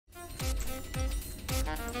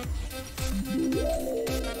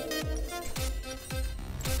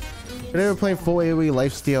Today we're playing full AoE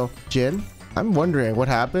lifesteal Jhin. I'm wondering what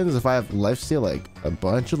happens if I have lifesteal, like a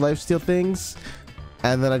bunch of lifesteal things,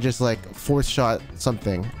 and then I just like fourth shot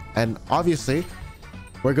something. And obviously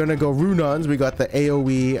we're gonna go Runons. We got the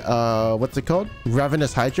AoE what's it called,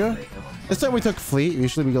 Ravenous Hydra. This time we took Fleet.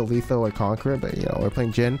 Usually we go Lethal or Conqueror, but you know, we're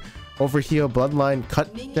playing Jhin. Overheal, Bloodline,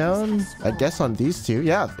 Cut Down, I guess on these two.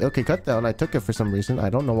 Yeah, okay, Cut Down. I took it for some reason. I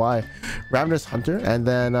don't know why. Ravenous Hunter, and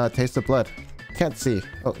then Taste of Blood. Can't see.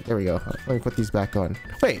 Oh, there we go. Let me put these back on.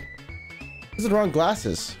 Wait, these are the wrong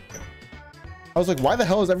glasses. I was like, why the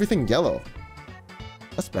hell is everything yellow?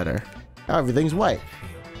 That's better. Now everything's white.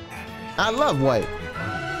 I love white.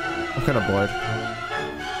 I'm kind of bored.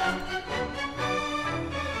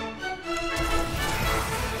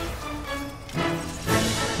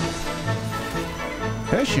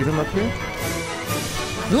 Can I shoot him up here?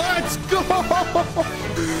 Let's go!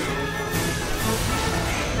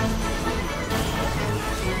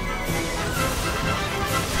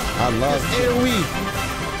 I love AoE.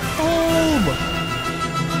 Boom!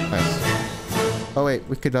 Nice. Oh wait,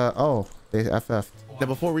 we could oh, they FF'd. Now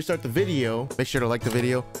before we start the video, make sure to like the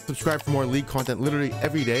video, subscribe for more League content literally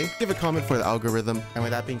every day, give a comment for the algorithm, and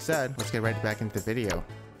with that being said, let's get right back into the video.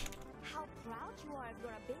 How proud you are of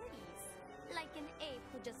your abilities, like an ape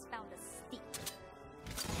who just found a steak.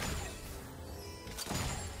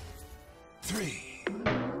 3.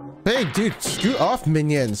 Hey dude, scoot off,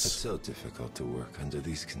 minions. It's so difficult to work under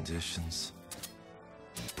these conditions.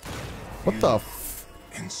 What the f—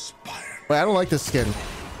 Inspired. Wait, I don't like this skin.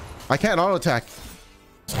 I can't auto attack.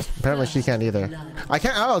 Apparently she can't either. I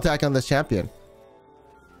can't auto attack on this champion.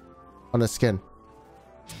 On this skin.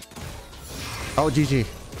 Oh, GG.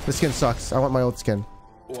 This skin sucks. I want my old skin.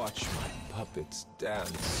 Watch my puppets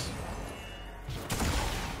dance.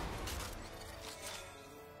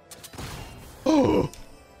 Oh!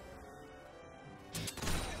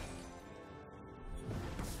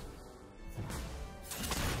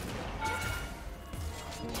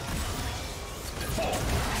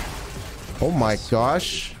 Oh my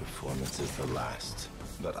gosh. Performance is the last,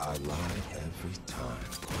 but I lie every time.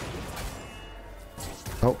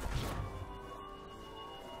 Oh.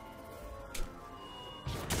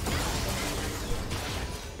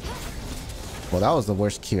 Well, that was the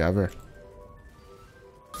worst Q ever.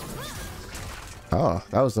 Oh,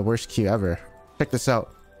 that was the worst Q ever. Check this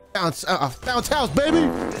out. Bounce, bounce house, baby!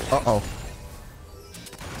 Uh-oh.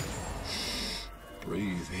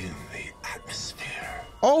 Breathe in the atmosphere.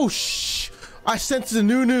 Oh, I sense the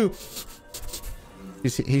Nunu.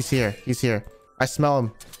 He's here. He's here. I smell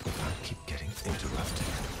him. If I keep getting interrupted,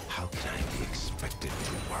 how can I be expected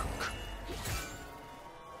to work?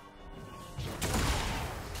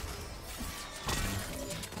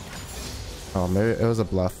 Oh, maybe it was a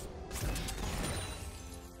bluff.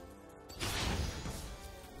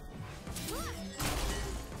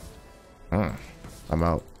 I'm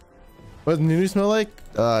out. What does Nunu smell like?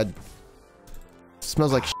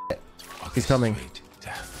 Smells like shit. He's coming.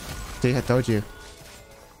 See, I told you.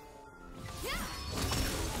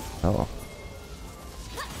 Oh.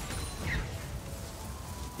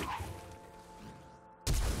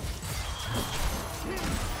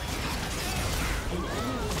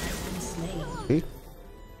 See?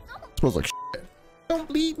 Smells like shit. Don't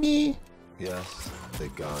bleed me. Yes, they're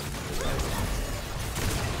gone.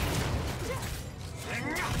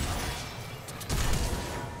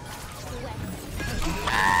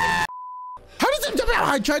 How does it?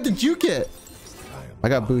 I tried to juke it. I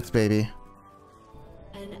got boots, baby.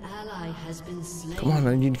 An ally has been slain. Come on,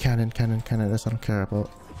 I need cannon. That's what I don't care about.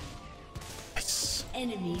 Nice.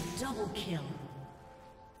 Enemy double kill.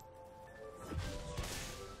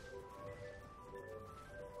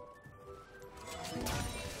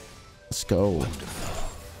 Let's go.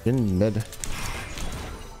 In mid.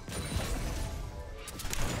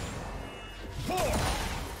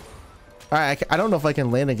 Alright, I don't know if I can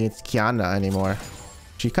land against Kiana anymore.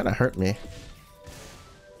 She kind of hurt me.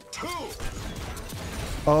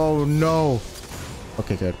 Oh no.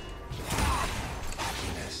 Okay, good.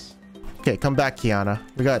 Okay, come back, Kiana.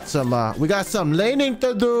 We got some laning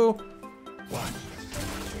to do.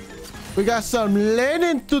 We got some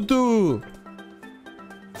laning to do.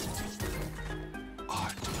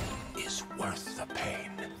 Art is worth the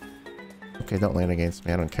pain. Okay, don't land against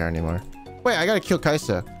me. I don't care anymore. Wait, I gotta kill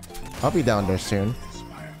Kaisa. I'll be down there soon.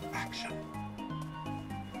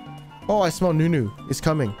 Oh, I smell Nunu. It's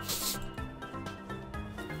coming.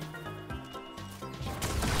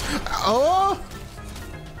 Oh!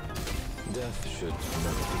 Death should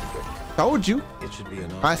never be quick. Told you. It should be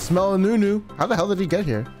an I smell a Nunu. How the hell did he get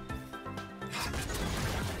here?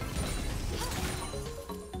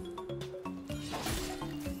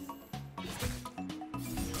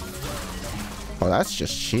 Oh, that's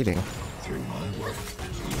just cheating. Through my work,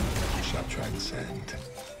 you shall transcend.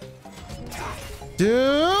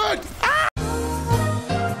 Dude! Ah!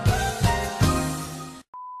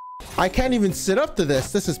 I can't even sit up to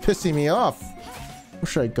this. This is pissing me off. Where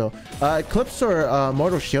should I go? Eclipse or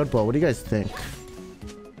Mortal Shield Bow? What do you guys think?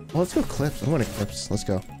 Oh, let's go Eclipse. I want Eclipse. Let's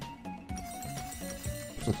go.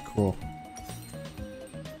 This looks cool.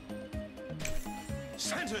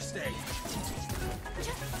 Center stage.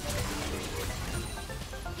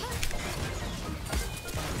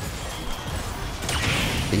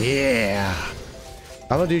 Yeah.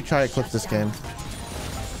 I'm gonna try Eclipse this game.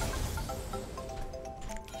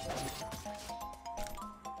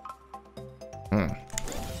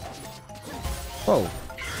 Oh.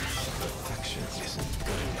 Perfection isn't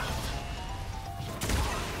good enough.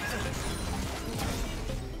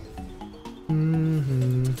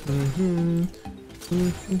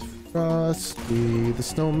 Frosty the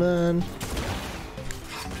Snowman.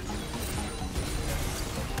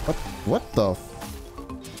 What the?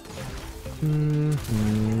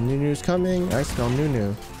 Nunu's coming. I smell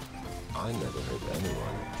Nunu. I never hurt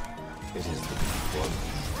anyone. It is the performance.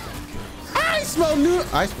 I smell Nunu.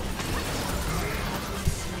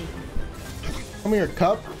 Come here,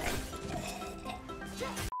 cup.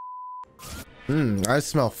 I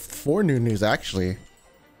smell 4 Nunus actually.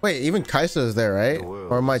 Wait, even Kaisa is there, right?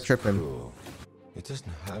 Or am I tripping? Cool. It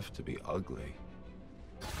doesn't have to be ugly.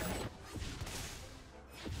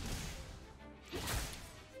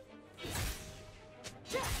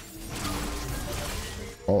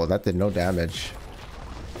 Oh, that did no damage.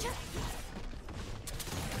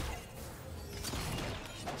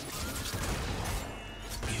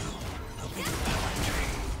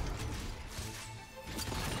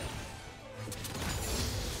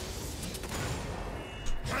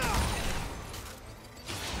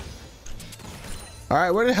 All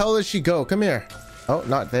right, where the hell did she go? Come here. Oh,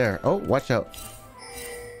 not there. Oh, watch out.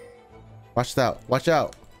 Watch out. Watch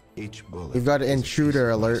out. Each bullet. We've got an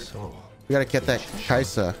intruder alert. Soul. We gotta get that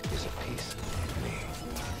Kaisa. Is a piece of me.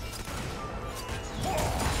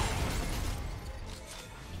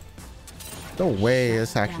 No way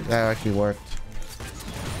that actually worked.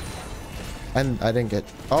 And I didn't get.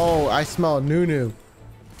 Oh, I smell Nunu.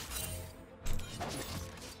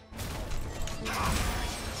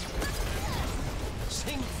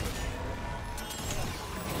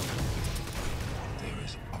 There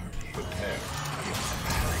is art. Prepare.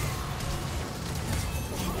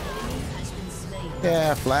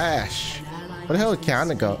 Yeah, Flash. Where the hell did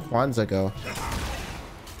Kwanzaa go?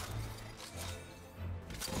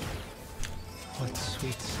 What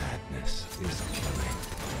sweet sadness is killing.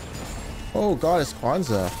 Oh god, it's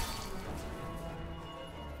Kwanzaa.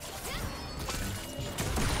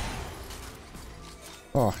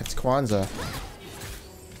 Oh, it's Kwanzaa.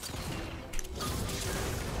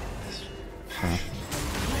 Huh.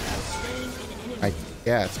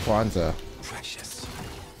 Yeah, it's Kwanzaa. Precious.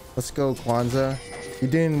 Let's go, Kwanzaa. You're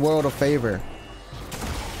doing the world a favor.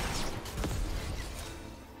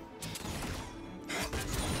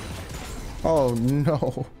 Oh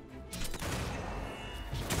no.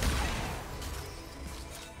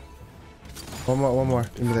 One more.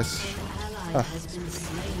 Give me this. Ah.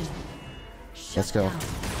 Let's go.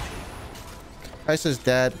 Kaisa's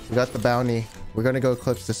dead. We got the bounty. We're gonna go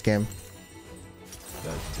eclipse this game.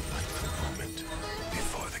 That delightful moment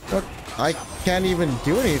before the What? I can't even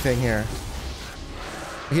do anything here.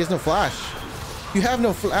 He has no flash. You have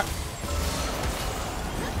no flash.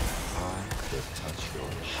 I will touch your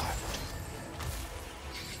heart.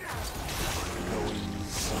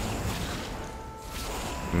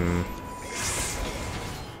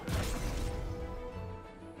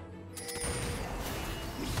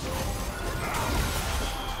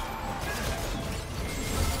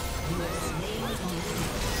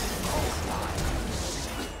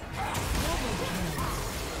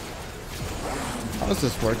 How is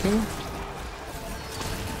this working?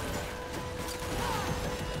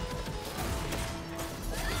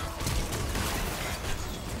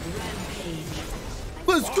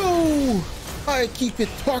 Let's go! I keep it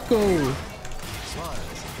taco.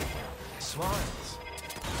 Smiles.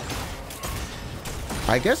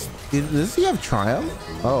 I guess does he have triumph?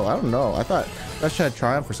 Oh, I don't know. I thought that should have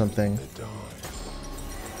triumph or something.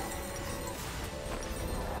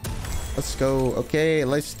 Let's go. Okay,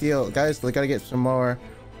 life steal, guys. We gotta get some more.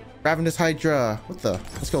 Ravenous Hydra. What the?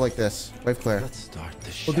 Let's go like this. Wave clear. Let's start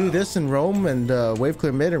the show. We'll do this in Rome and wave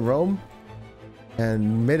clear mid and Rome.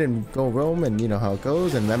 And mid and go Rome, and you know how it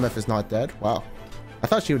goes. And MF is not dead. Wow. I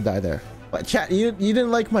thought she would die there. But chat, you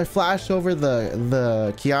didn't like my flash over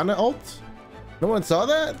the Kiana ult? No one saw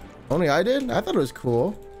that? Only I did? I thought it was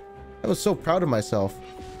cool. I was so proud of myself.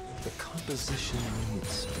 The composition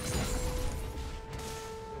needs.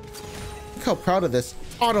 Look how proud of this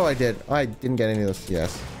auto I did. I didn't get any of those.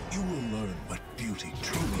 Yes. You will learn what beauty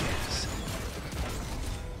truly is.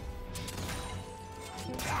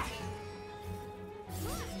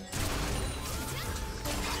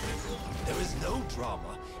 There is no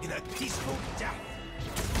drama in a peaceful death.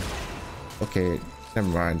 Okay, never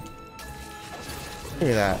mind. Look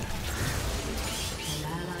at that. An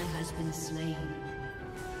ally has been slain.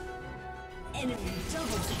 Enemy double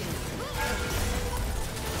kill.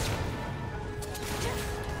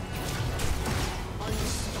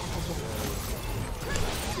 Unstoppable.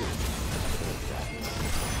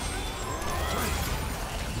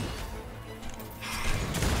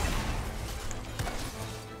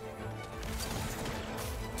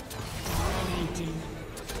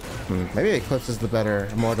 Maybe Eclipse is the better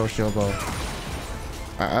Mortal Shield bow.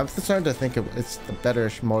 I'm starting to think it's the better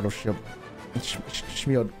Mortal Shield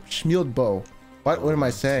Schmield bow. What am I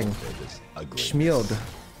saying? Schmield.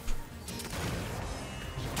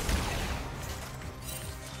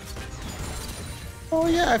 Oh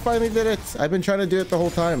yeah, I finally did it. I've been trying to do it the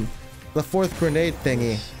whole time. The 4th grenade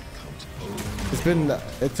thingy.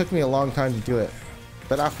 It took me a long time to do it,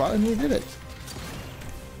 but I finally did it.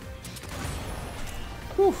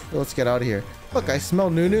 Whew, let's get out of here. Look, I smell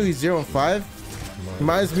Nunu. He's 0 and 5.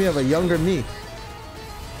 Reminds me of a younger me.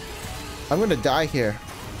 I'm gonna die here.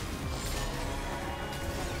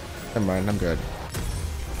 Never mind, I'm good.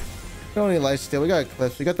 Don't need lifesteal. We got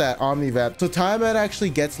Eclipse. We got that Omnivamp. So Tiamat actually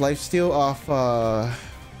gets lifesteal off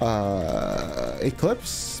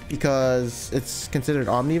Eclipse because it's considered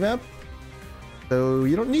Omnivamp. So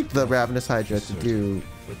you don't need the Ravenous Hydra to do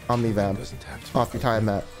Omnivamp off your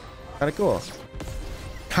Tiamat. Kinda cool.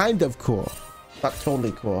 Kind of cool. Not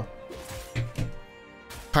totally cool.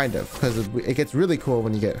 Kind of, because it gets really cool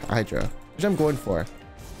when you get Hydra, which I'm going for.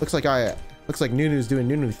 Looks like Nunu's doing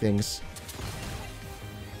Nunu things.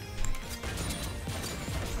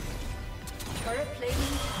 Turret plating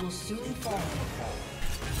will soon fall.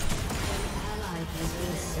 An ally has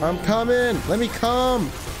been slain. I'm coming. Let me come.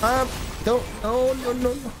 Don't.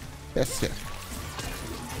 No. Yes.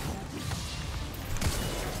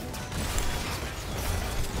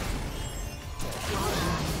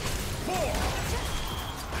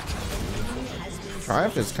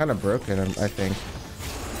 Triumph is kind of broken, I think.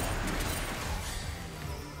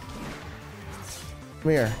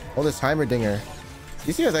 Come here. Oh, this Heimerdinger.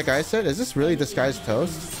 You see what that guy said? Is this really disguised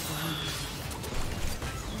toast?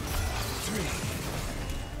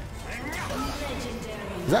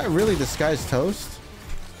 Is that really disguised toast?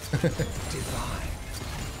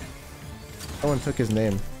 Someone took his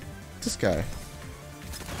name. This guy.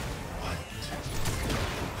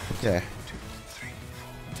 Okay.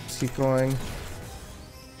 Let's keep going.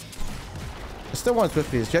 I still want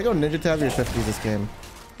Swifties. Should I go Ninja Tabby or Swifties this game?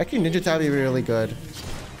 Actually, Ninja Tabby really good.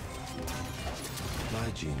 My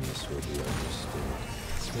genius will be understood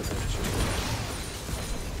eventually.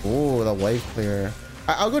 Oh, the life clear.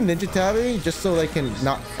 I'll go Ninja Tabby just so they can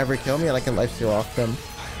not ever kill me and I can lifesteal off them.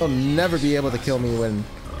 They'll never be able to kill me when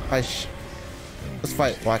I Let's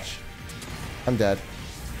fight. Watch. I'm dead.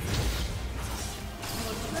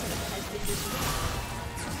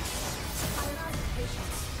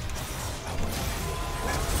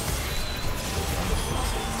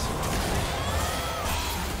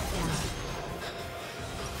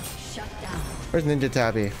 Where's Ninja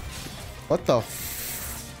Tabby? What the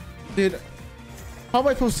dude? How am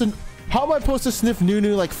I supposed to sniff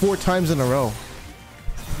Nunu like 4 times in a row?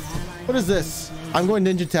 What is this? I'm going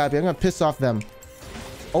Ninja Tabby. I'm gonna piss off them.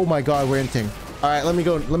 Oh my god, we're inting. Alright, let me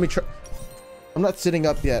go. Let me try. I'm not sitting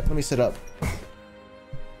up yet. Let me sit up.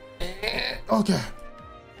 Okay.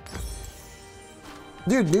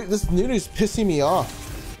 Dude, this Nunu's pissing me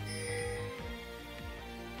off.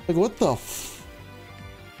 Like, what the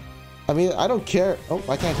I mean, I don't care. Oh,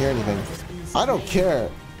 I can't hear anything. I don't care.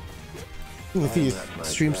 If he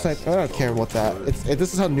stream snipe, I don't care about that.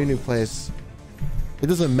 This is how Nunu plays. It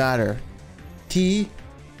doesn't matter. T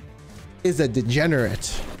is a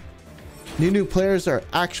degenerate. Nunu players are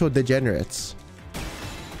actual degenerates.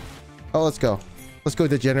 Oh, let's go. Let's go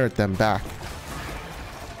degenerate them back.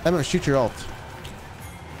 I'm gonna shoot your ult.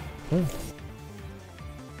 Oh.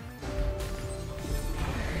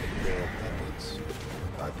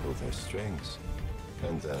 I pull their strings,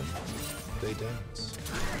 and then they dance.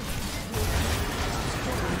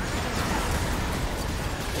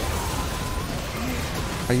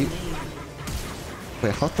 Are you?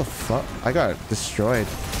 Wait, what the fuck? I got destroyed.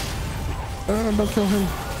 Oh, don't kill him.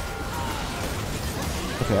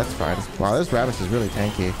 Okay, that's fine. Wow, this Rabbit is really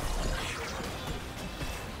tanky.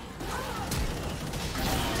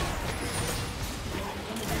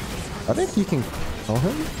 I think you can kill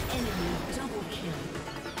him. Enemy double kill.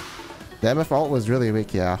 The MF ult was really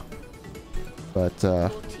weak, yeah. But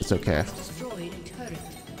it's okay. Destroyed a turret.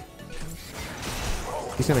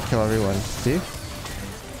 He's gonna kill everyone. See?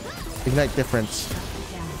 Ignite difference.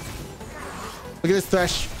 Look at this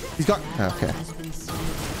Thresh. He's got. Okay. Has been slain.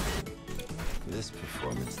 This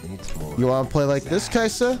performance needs more. You want to play like this,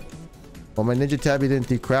 Kaisa? Well, my Ninja Tabby didn't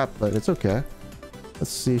do crap, but it's okay.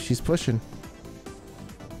 Let's see. She's pushing.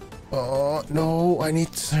 Oh no! I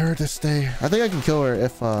need her to stay. I think I can kill her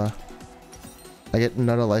if I get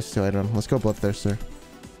another lifesteal item. Let's go Bloodthirster.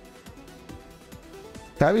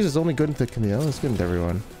 Tabby's is only good into Camille. It's good into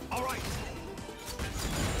everyone. All right.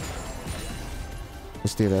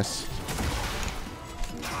 Let's do this.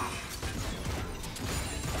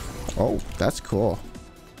 Oh, that's cool.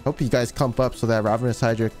 Hope you guys clump up so that Ravenous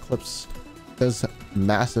Hydra clips does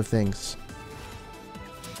massive things.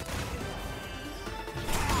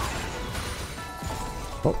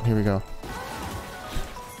 Oh, here we go.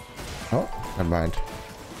 Oh, never mind.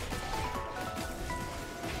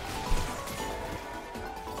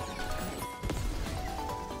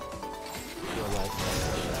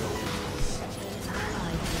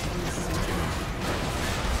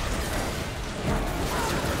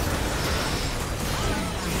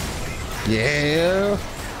 Yeah.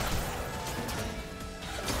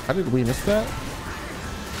 How did we miss that?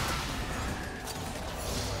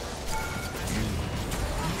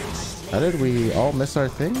 How did we all miss our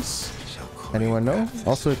things? Anyone know?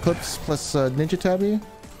 Also Eclipse plus Ninja Tabby.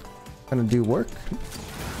 Gonna do work.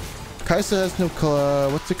 Kaisa has no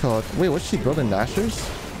what's it called? Wait, what's she building? Nashers?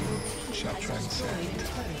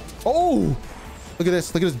 Oh! Look at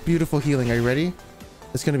this. Look at this beautiful healing. Are you ready?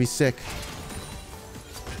 It's gonna be sick.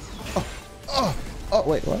 Oh,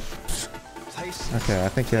 wait, what? Okay, I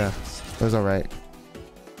think it was alright.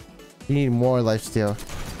 You need more lifesteal.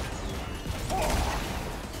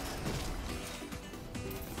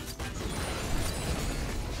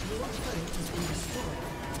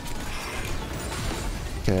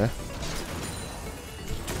 Okay.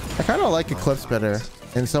 I kind of like Eclipse better.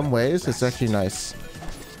 In some ways, it's actually nice.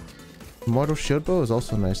 Immortal Shield Bow is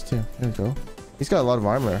also nice too. There we go. He's got a lot of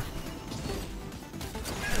armor.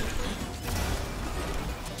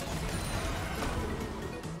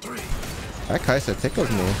 That Kaisa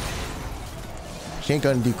tickles me. She ain't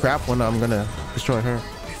gonna do crap when I'm gonna destroy her.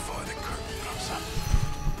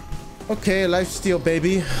 Okay, lifesteal,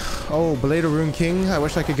 baby. Oh, Blade of Rune King. I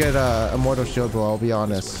wish I could get a Immortal Shield Bow, I'll be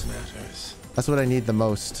honest. That's what I need the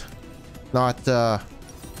most. Not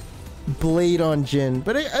Blade on Jhin.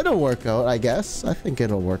 But it'll work out, I guess. I think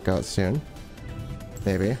it'll work out soon.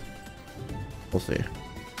 Maybe. We'll see.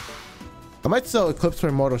 I might sell Eclipse for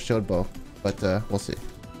Immortal Shield Bow. But we'll see.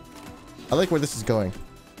 I like where this is going.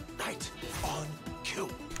 Night on cue.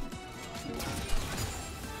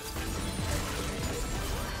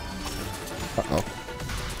 Uh-oh.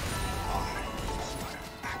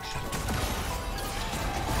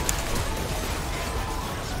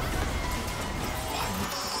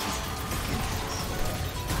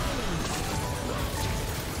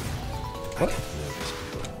 What? Nervous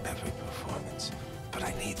before every performance, but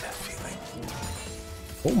I need that feeling.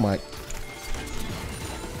 Oh my.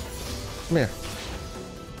 Come here.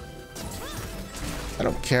 I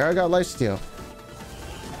don't care. I got lifesteal.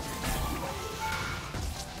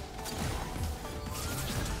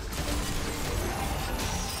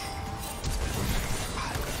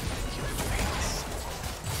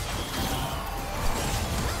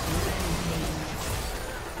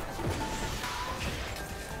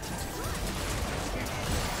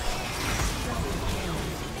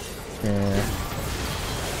 Yeah.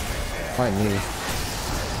 Fine, me.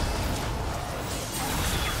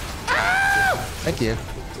 Thank you.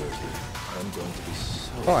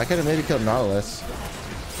 Oh, I could have maybe killed Nautilus.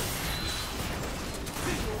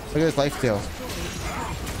 Look at this lifesteal.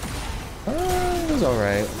 It was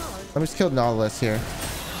alright. Let me just kill Nautilus here.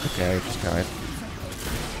 Okay, just died.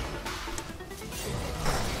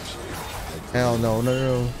 Hell no, no,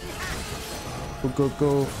 no. Go, go,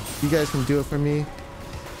 go. You guys can do it for me.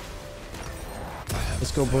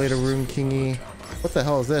 Let's go Blade of Rune Kingy. What the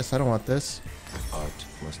hell is this? I don't want this. Art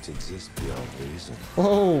must exist beyond reason.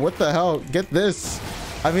 Whoa, what the hell? Get this.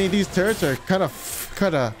 I mean, these turrets are kind of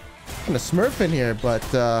smurf in here, but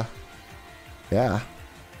yeah.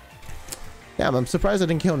 Damn, I'm surprised I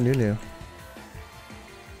didn't kill Nunu.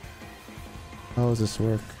 How does this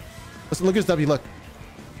work? Let's look at his W, look.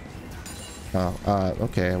 Oh,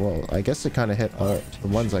 okay, well, I guess it kind of hit the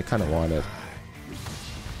ones I kind of wanted.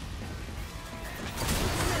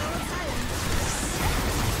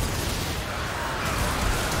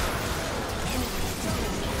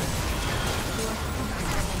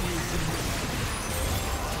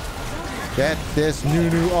 Get this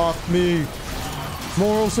Nunu off me.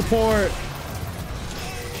 Moral support.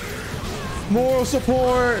 Moral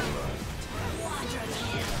support.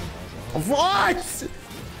 What?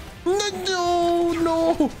 No,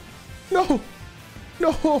 no, no,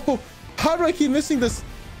 no. How do I keep missing this?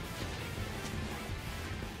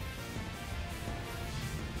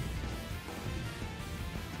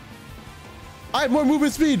 I have more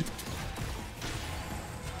movement speed.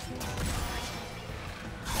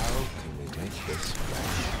 How can we make this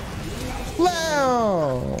right?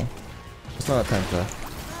 Wow. It's not a penta.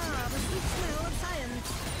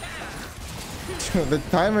 The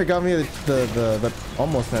timer got me the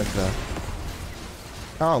almost penta.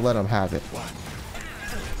 I'll let him have it.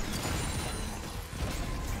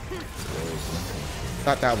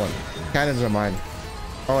 Not that one. Cannons are mine.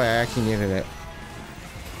 Oh, I actually needed it.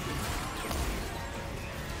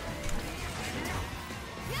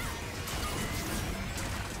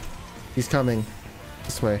 He's coming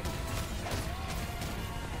this way.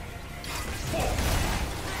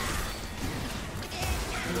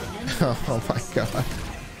 Oh my god.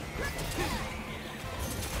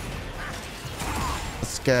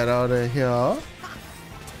 Let's get out of here.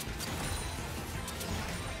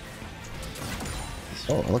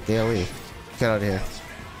 Oh, look, AoE. Get out of here.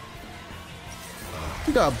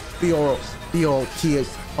 You got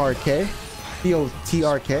B-O-T-R-K?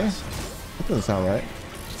 B-O-T-R-K? That doesn't sound right.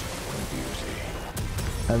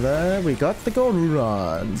 And then we got the gold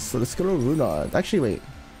Runons. So let's go to Runon. Actually, wait.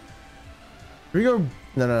 We go.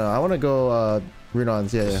 No. I want to go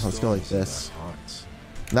Runons. Yeah, let's go like this.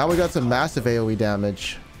 Now we got some massive AoE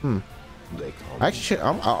damage. Actually,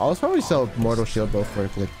 I'll probably sell Mortal Shield bow for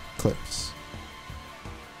like clips.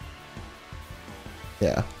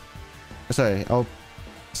 Yeah. Sorry, I'll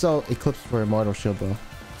sell Eclipse for Mortal Shield bow.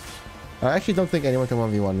 I actually don't think anyone can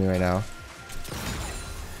 1v1 me right now.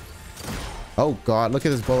 Oh god, look at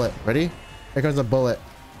this bullet. Ready? Here comes a bullet.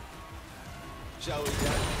 Shall we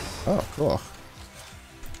dance? Oh, cool.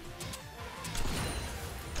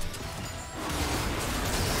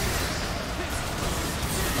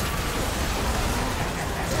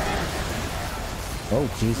 Oh,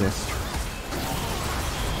 Jesus.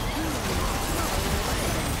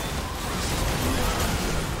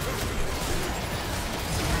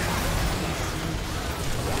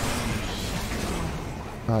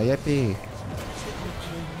 Oh, yippee.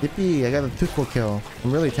 Yippee, I got a triple kill.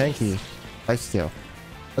 I'm really tanky. Lifesteal.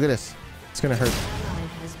 Look at this. It's gonna hurt.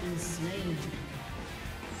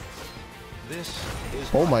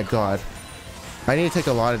 Oh my god. I need to take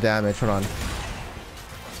a lot of damage. Hold on. I'm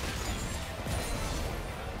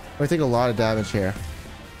gonna take a lot of damage here.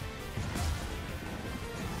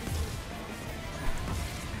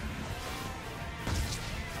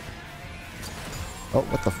 Oh,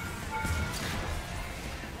 what the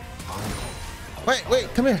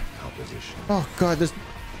Wait, come here. Oh god, this.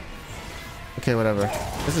 Okay, whatever.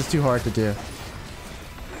 This is too hard to do.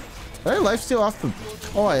 Did I lifesteal off the.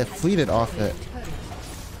 Oh, I fleeted off it.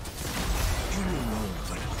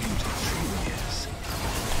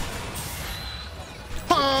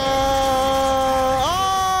 Oh,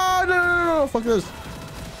 no. Fuck this.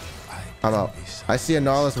 I'm out. I see a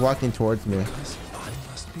Nautilus walking towards me.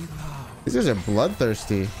 These guys are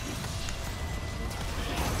bloodthirsty.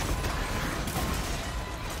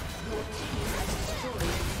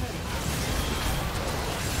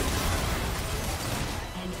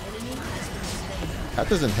 That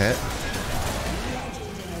doesn't hit.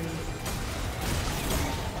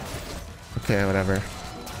 Okay, whatever.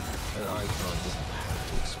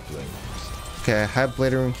 Okay, I have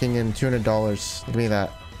Blade Rune King in $200. Give me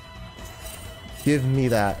that. Give me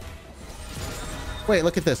that. Wait,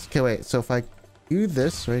 look at this. Okay, wait. So if I do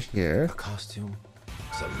this right here, A costume,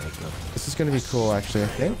 some makeup. this is gonna be cool, actually. I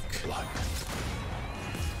think. Blood.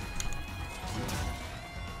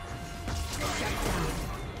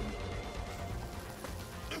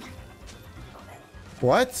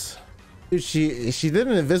 What? Dude, she did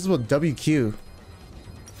an invisible WQ.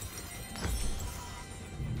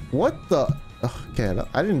 What the? Oh, okay,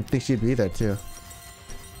 I didn't think she'd be there too.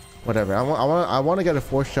 Whatever. I want to get a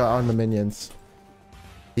 4-shot on the minions.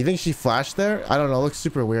 You think she flashed there? I don't know. It looks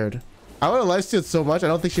super weird. I would have lifestealed so much. I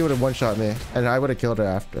don't think she would have one-shot me, and I would have killed her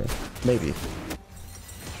after. Maybe.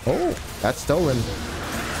 Oh, that's stolen.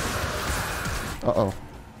 Uh-oh.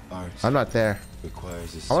 I'm not there.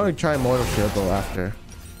 I want to try Mortal Shield Bow after.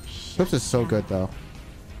 Clips is so good though.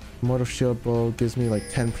 Mortal Shield Bow gives me like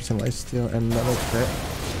 10% lifesteal and another crit.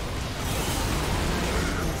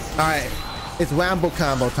 Alright, it's Wambo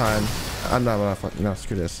combo time. I'm not gonna fuck. No,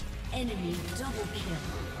 screw this. Enemy double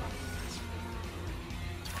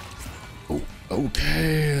kill.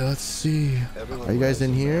 Okay, let's see. Everyone Are you guys wears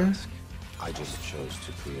in a here? mask. I just chose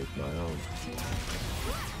to create my own.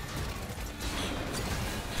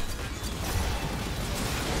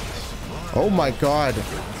 Oh my god.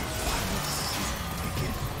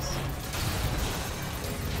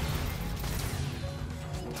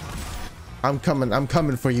 I'm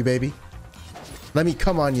coming for you, baby. Let me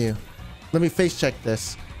come on you. Let me face check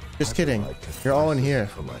this. Just kidding. You're all in here.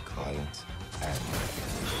 For my clients and my enemies.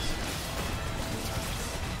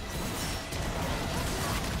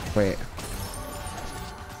 Wait.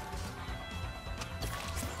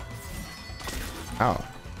 Ow.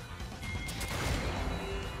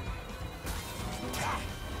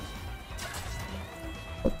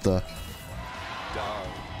 What the?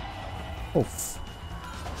 Oh.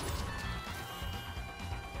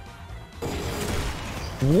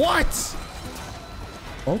 What?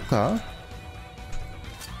 Okay.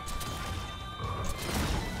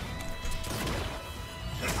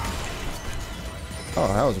 Oh,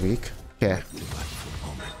 that was weak. Okay.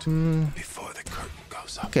 Before the curtain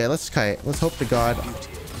goes up. Okay, let's kite. Let's hope to God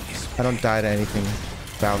I don't die to anything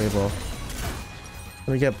valuable.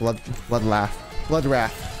 Let me get blood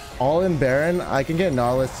wrath. All in Baron. I can get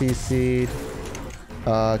Nautilus CC'd.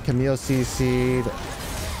 Camille CC'd.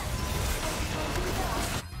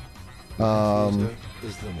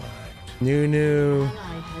 Is the wine. Nunu.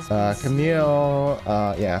 Camille.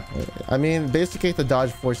 Yeah. I mean, basically to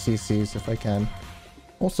dodge 4 CCs if I can.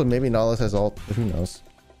 Also, maybe Nautilus has ult, but who knows?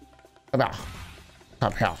 About.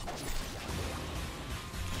 Top hell.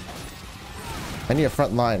 I need a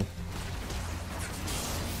front line.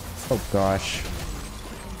 Oh gosh.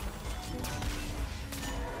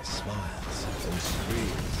 Smiles and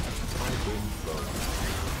screams. I've been broken.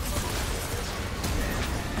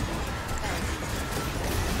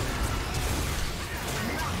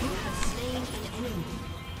 You have slain an enemy.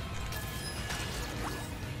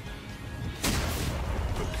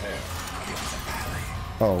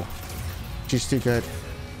 Oh. She's too good.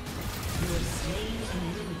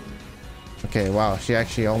 Okay, wow. She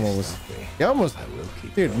actually almost... Yeah, almost...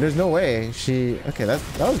 Dude, there's no way. She... Okay, that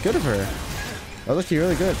was good of her. That was actually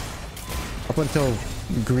really good. Up until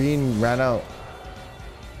green ran out.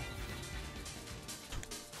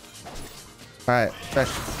 Alright,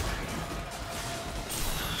 fresh.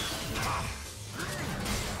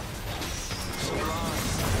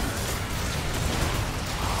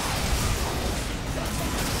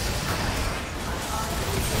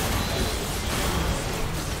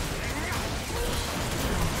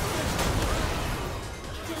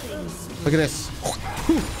 Look at this. An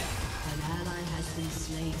ally has been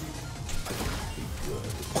slain.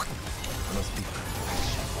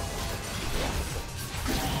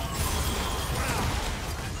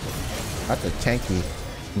 That's a tanky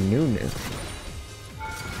Nunu.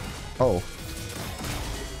 Oh.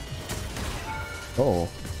 Oh.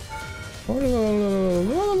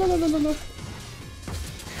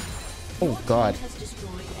 Oh god. Has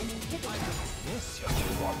destroyed an inhibitor.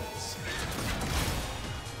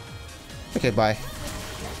 Okay, bye.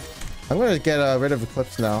 I'm gonna get rid of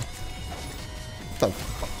Eclipse now. What the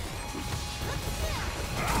fuck?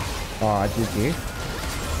 Aw, GG.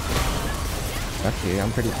 Actually,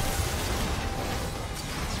 I'm pretty...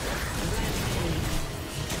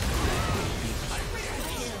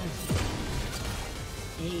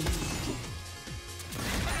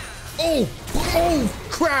 Oh! Oh!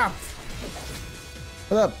 Crap!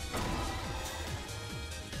 What up?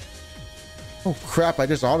 Oh crap, I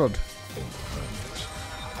just autoed.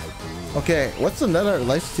 Okay, what's another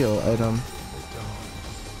lifesteal item?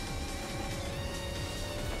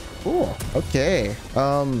 Cool. Okay.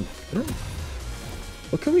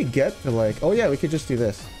 What can we get for like... Oh yeah, we could just do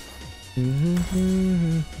this.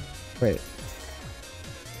 Wait.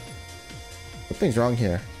 Something's wrong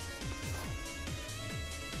here.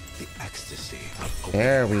 The ecstasy.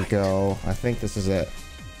 There we go. I think this is it.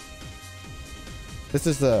 This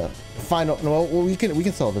is the final... No, well, we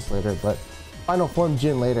can solve this later, but... Final form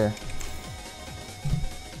Jhin later.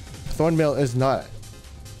 Thornmail is not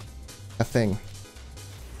a thing.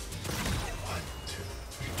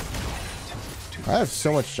 I have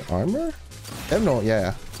so much armor? I have no...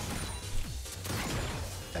 Yeah.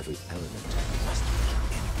 Every element must be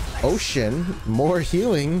in place. Ocean. More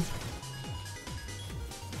healing.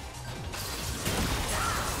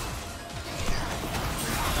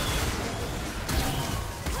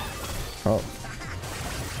 Oh.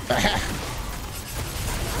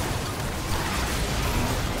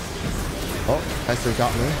 Oh, Hester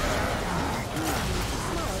got me.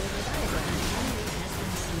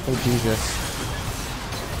 Oh, Jesus.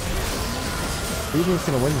 Eden's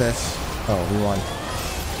gonna win this. Oh, we won.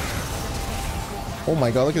 Oh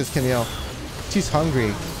my god, look at this Camille. She's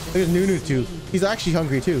hungry. Look at Nunu too. He's actually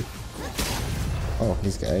hungry too. Oh,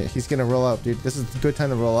 he's gonna roll out, dude. This is a good time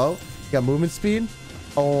to roll out. He got movement speed.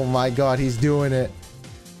 Oh my god, he's doing it.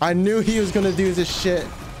 I knew he was gonna do this shit.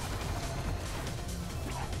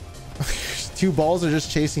 Two balls are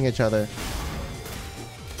just chasing each other.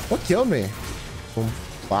 What killed me? Boom.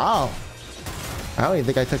 Wow. I don't even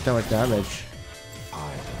think I took that much damage. I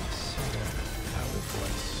am a singer without a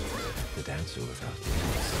voice. The dancer without the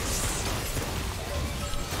voice.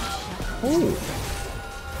 Oh.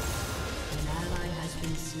 An ally has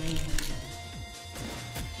been slain.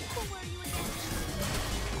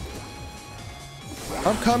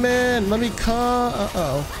 I'm coming. Let me come.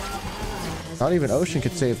 Uh-oh. Not even Ocean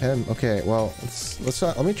could save him. Okay, well,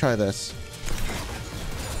 let me try this.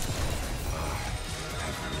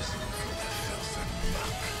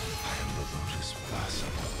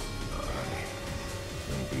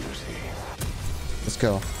 Let's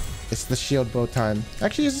go. It's the shield bow time.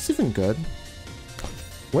 Actually, is this even good?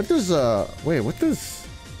 What does wait, what does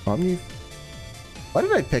Omni? Why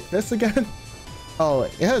did I pick this again? Oh,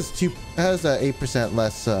 it has 8%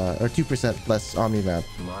 less or 2% less Omnivamp.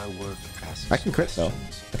 My work asks I can crit though.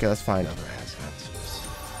 Okay, that's fine. never has answers.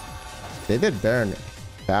 They did Baron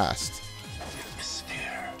fast.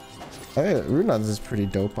 Sphere. I think Runons is pretty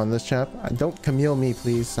dope on this chap. Don't Camille me,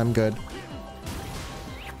 please. I'm good.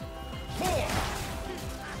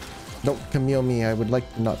 Don't Camille me. I would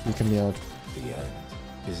like to not be Camille'd. The end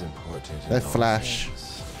is important. That flash.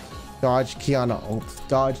 Dodge Kiana ult.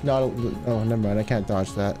 Dodge not ult. Oh, never mind. I can't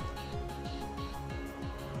dodge that.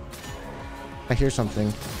 I hear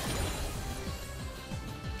something.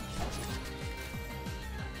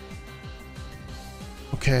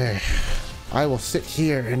 Okay. I will sit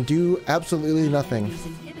here and do absolutely nothing. His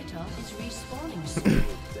inhibitor is respawning soon.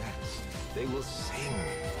 They will sing.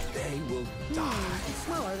 They will die. It's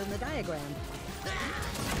smaller than the diagram.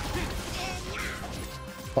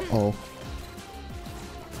 Uh-oh.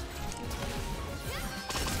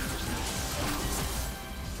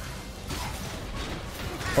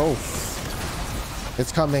 Oh.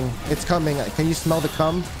 It's coming. It's coming. Can you smell the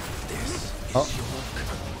cum? Oh.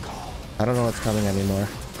 I don't know what's coming anymore.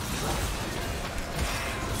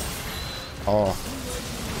 Oh.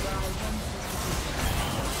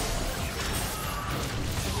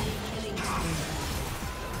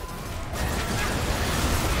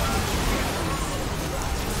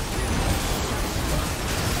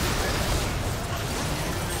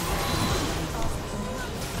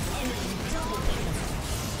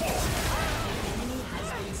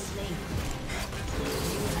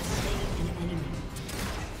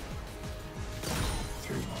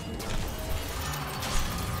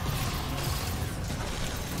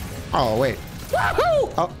 Oh, wait.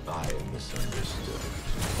 Woohoo! Oh. I am misunderstood.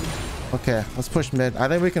 Okay, let's push mid. I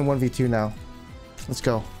think we can 1v2 now. Let's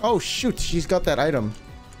go. Oh, shoot. She's got that item.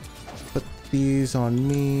 Put these on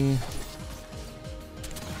me.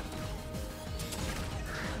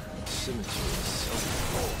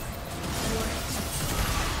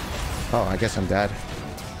 Oh, I guess I'm dead.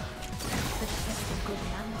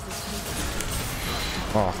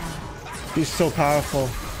 Oh, she's so powerful.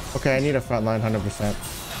 Okay, I need a front line 100%.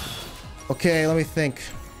 Okay, let me think.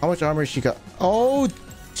 How much armor she got? Oh,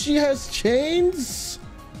 she has chains?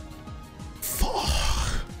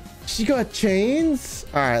 Fuck. She got chains?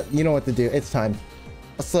 All right, you know what to do. It's time.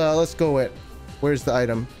 Let's go with. Where's the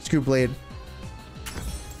item? Screw blade.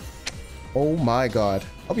 Oh my god.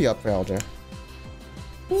 I'll be up for Elder.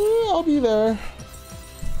 I'll be there.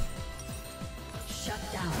 Shut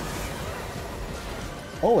down.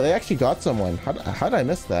 Oh, they actually got someone. How did I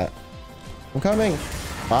miss that? I'm coming.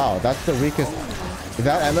 Wow, that's the weakest.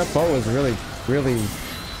 That MFO was really, really.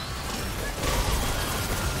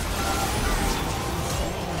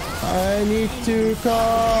 I need to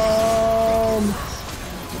come.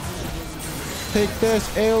 Take this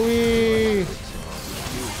AoE.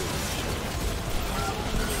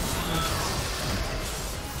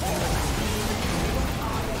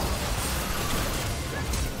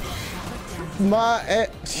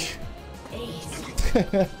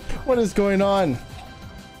 What is going on?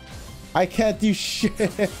 I can't do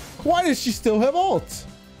shit. Why does she still have ult?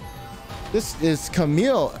 This is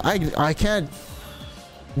Camille. I can't.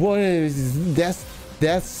 What is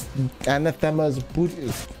that's Anathema's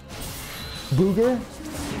booger?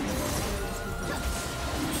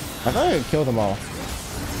 I thought I could kill them all.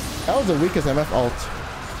 That was the weakest MF ult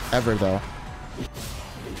ever, though.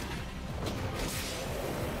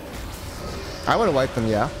 I would have wiped them,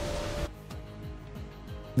 yeah.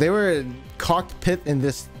 They were cockpit in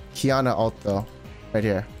this Kiana ult, though. Right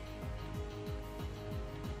here.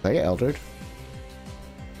 Did I get eldered?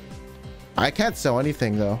 I can't sell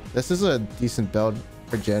anything though. This is a decent build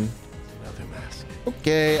for Jhin. Another mask.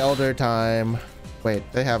 Okay, Elder time. Wait,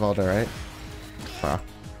 they have Elder, right? Wow.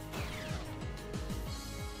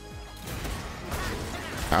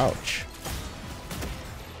 Ouch.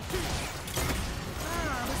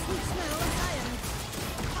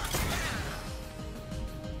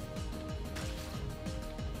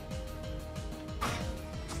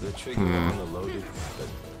 The trigger on a loaded weapon,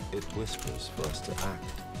 it whispers for us to act.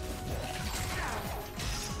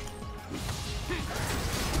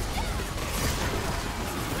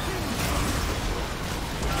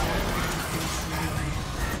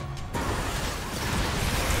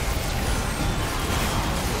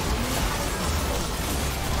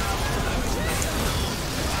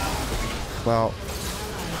 Well,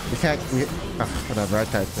 we can't. Whatever. I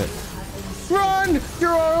typed it. Run! You're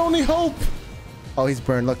our only hope. Oh, he's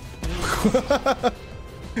burned. Look.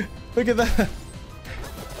 Look at that.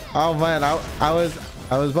 Oh man, I was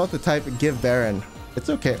about to type give Baron. It's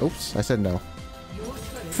okay. Oops, I said no.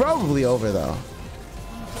 Probably over though.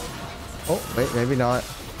 Oh wait, maybe not.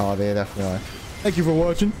 Oh, they definitely are. Thank you for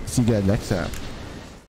watching. See you guys next time.